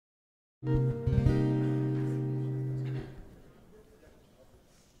I'm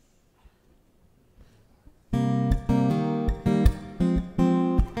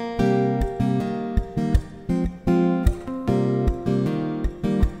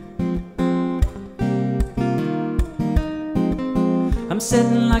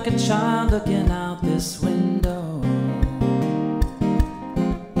sitting like a child looking out this window,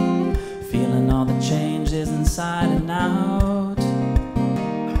 feeling all the changes inside and out,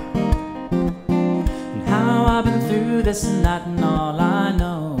 and how I've been through this and that, and all I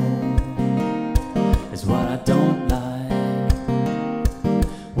know is what I don't like,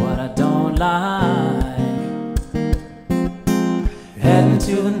 what I don't like. Heading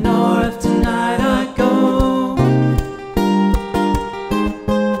to the north tonight I go,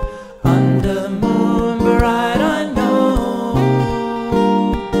 under the moon bright I know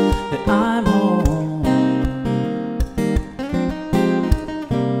that I'm home.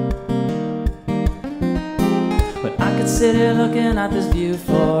 But I could sit here looking at this view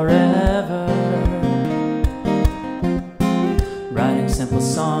forever, writing simple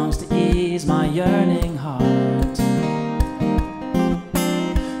songs to ease my yearning heart.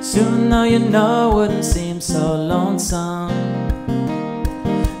 Soon, though, you know, wouldn't seem so lonesome,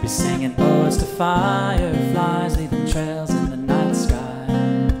 be singing odes to fireflies, leaving trails in the night sky,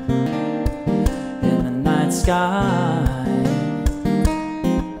 in the night sky.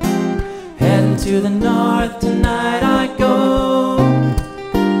 Heading to the north tonight I go,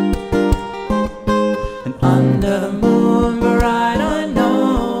 and under the moon bright I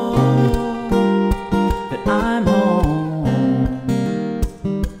know that I'm home.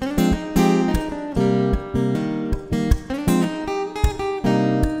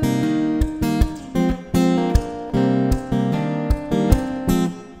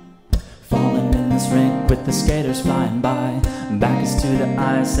 Rink with the skaters flying by, back is to the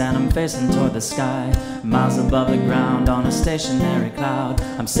ice and I'm facing toward the sky, miles above the ground on a stationary cloud.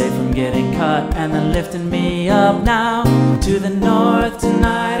 I'm safe from getting cut and they're lifting me up now. To the north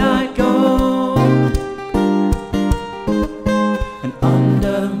tonight I go, and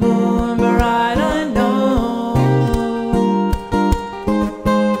under the moon bright I know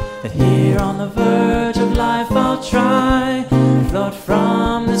that here on the verge of life I'll try, float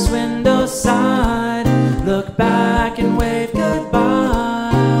from this window side, look back